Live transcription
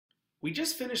We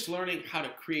just finished learning how to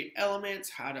create elements,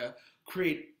 how to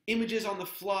create images on the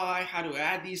fly, how to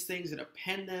add these things and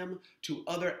append them to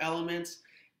other elements.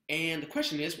 And the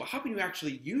question is, well, how can you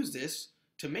actually use this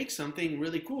to make something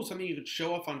really cool, something you can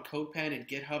show off on CodePen and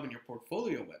GitHub and your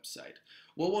portfolio website?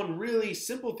 Well, one really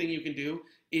simple thing you can do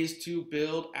is to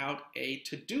build out a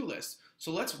to-do list.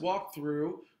 So let's walk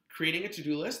through creating a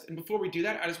to-do list. And before we do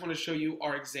that, I just want to show you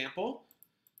our example.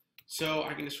 So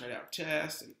I can just write out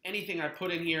test, and anything I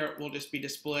put in here will just be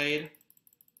displayed.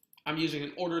 I'm using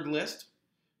an ordered list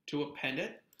to append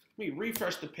it. Let me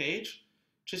refresh the page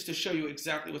just to show you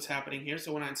exactly what's happening here.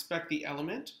 So when I inspect the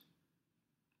element,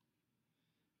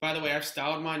 by the way, I've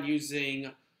styled mine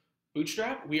using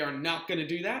Bootstrap. We are not going to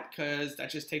do that because that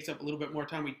just takes up a little bit more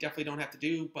time. We definitely don't have to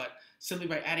do, but simply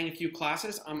by adding a few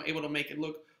classes, I'm able to make it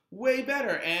look way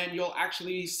better. And you'll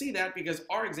actually see that because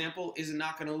our example is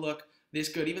not going to look this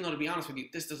good, even though, to be honest with you,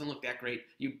 this doesn't look that great.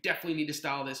 You definitely need to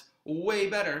style this way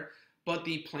better, but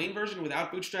the plain version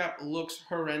without Bootstrap looks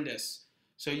horrendous.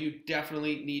 So you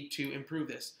definitely need to improve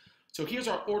this. So here's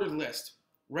our ordered list.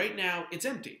 Right now, it's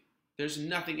empty. There's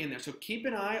nothing in there. So keep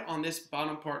an eye on this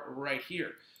bottom part right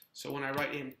here. So when I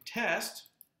write in test,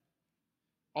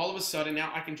 all of a sudden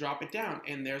now I can drop it down,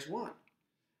 and there's one.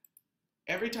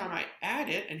 Every time I add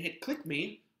it and hit click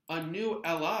me, a new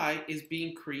LI is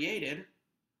being created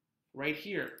right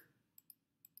here.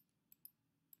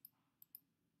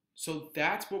 So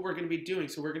that's what we're going to be doing.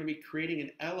 So we're going to be creating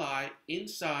an LI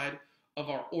inside of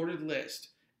our ordered list.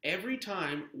 Every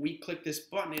time we click this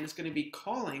button, and it's going to be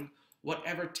calling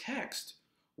whatever text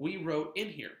we wrote in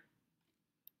here.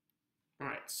 All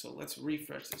right, so let's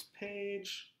refresh this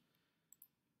page,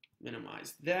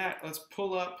 minimize that. Let's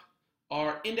pull up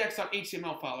our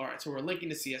index.html file. All right, so we're linking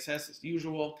to CSS as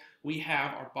usual. We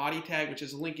have our body tag, which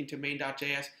is linking to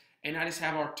main.js. And I just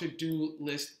have our to-do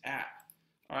list app.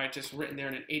 All right, just written there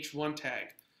in an H1 tag.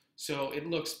 So it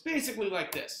looks basically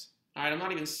like this. All right, I'm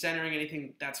not even centering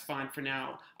anything. That's fine for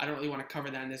now. I don't really want to cover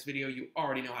that in this video. You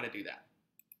already know how to do that.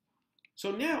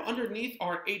 So now underneath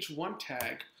our H1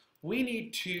 tag, we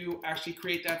need to actually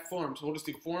create that form. So we'll just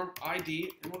do form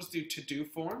ID, and we'll just do to-do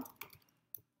form.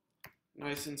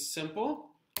 Nice and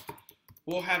simple.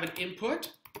 We'll have an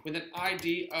input with an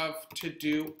ID of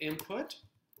to-do input.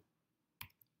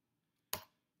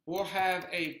 We'll have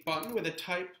a button with a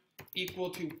type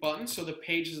equal to button, so the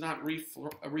page is not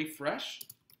refresh,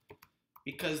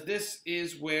 because this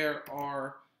is where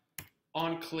our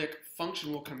onClick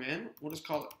function will come in. We'll just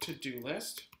call it to-do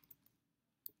list.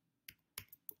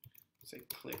 Say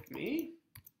click me.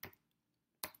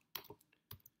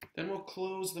 Then we'll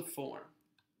close the form.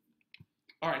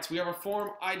 All right, so we have our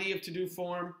form ID of to-do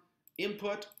form,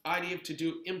 input ID of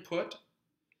to-do input,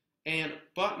 and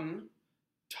button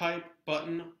type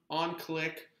button on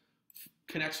click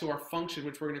connects to our function,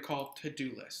 which we're going to call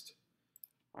to-do list.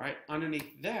 All right,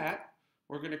 underneath that,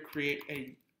 we're going to create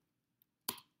a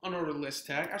unordered list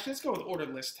tag. Actually, let's go with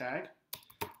ordered list tag.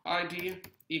 ID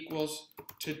equals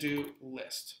to-do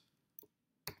list.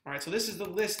 All right, so this is the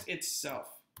list itself.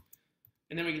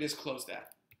 And then we can just close that.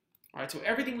 All right, so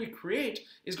everything we create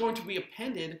is going to be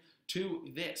appended to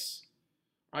this.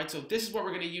 All right, so this is what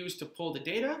we're going to use to pull the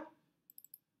data,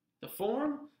 the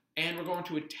form, and we're going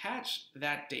to attach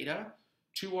that data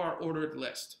to our ordered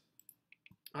list.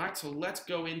 All right, so let's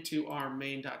go into our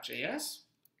main.js.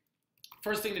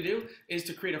 First thing to do is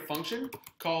to create a function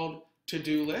called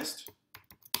to-do list,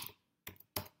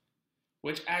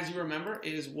 which, as you remember,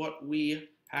 is what we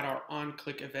had our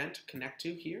onClick event connect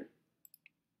to here.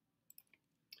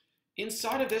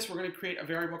 Inside of this, we're going to create a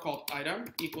variable called item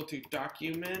equal to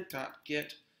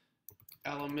document.get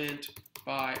element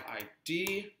by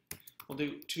ID. We'll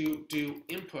do to-do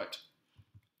input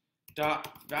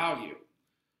dot value,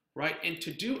 right? And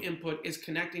to-do input is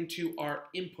connecting to our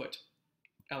input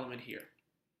element here.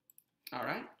 All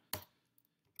right.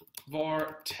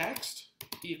 Var text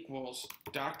equals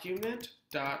document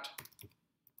dot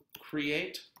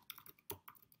create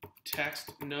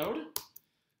text node,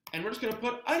 and we're just going to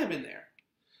put item in there.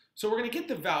 So we're going to get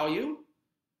the value,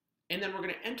 and then we're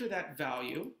going to enter that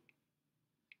value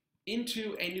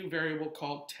into a new variable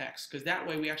called text, because that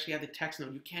way we actually have the text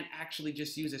node. You can't actually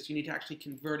just use this. You need to actually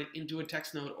convert it into a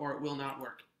text node or it will not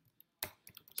work.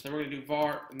 So we're going to do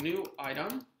var new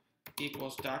item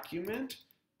equals document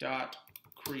dot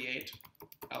create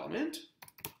element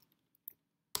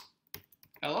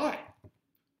li.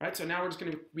 Right, so now we're just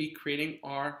going to be creating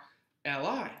our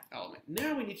li element.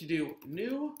 Now we need to do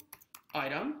new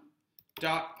item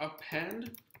dot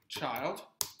append child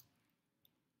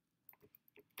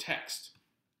text.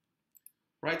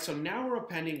 Right, so now we're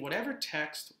appending whatever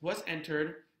text was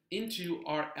entered into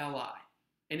our li.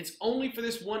 And it's only for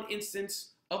this one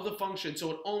instance of the function,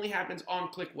 so it only happens on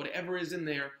click. Whatever is in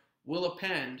there will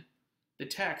append the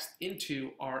text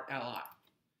into our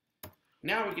li.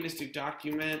 Now we can just do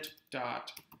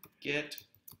document.get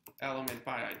element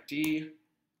by ID.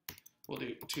 We'll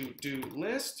do to-do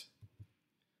list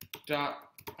dot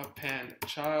append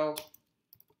child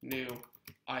new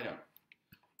item.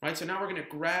 Right, so now we're going to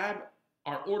grab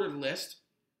our ordered list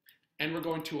and we're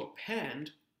going to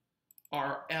append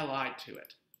our li to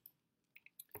it.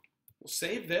 We'll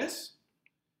save this.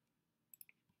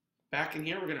 Back in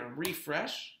here, we're going to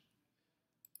refresh.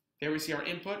 There we see our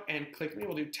input and click me.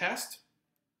 We'll do test,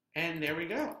 and there we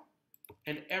go.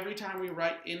 And every time we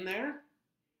write in there,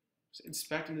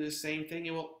 inspect and do the same thing,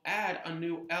 it will add a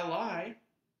new li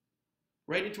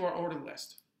right into our ordered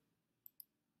list.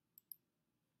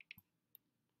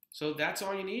 So that's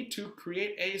all you need to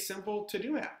create a simple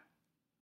to-do app.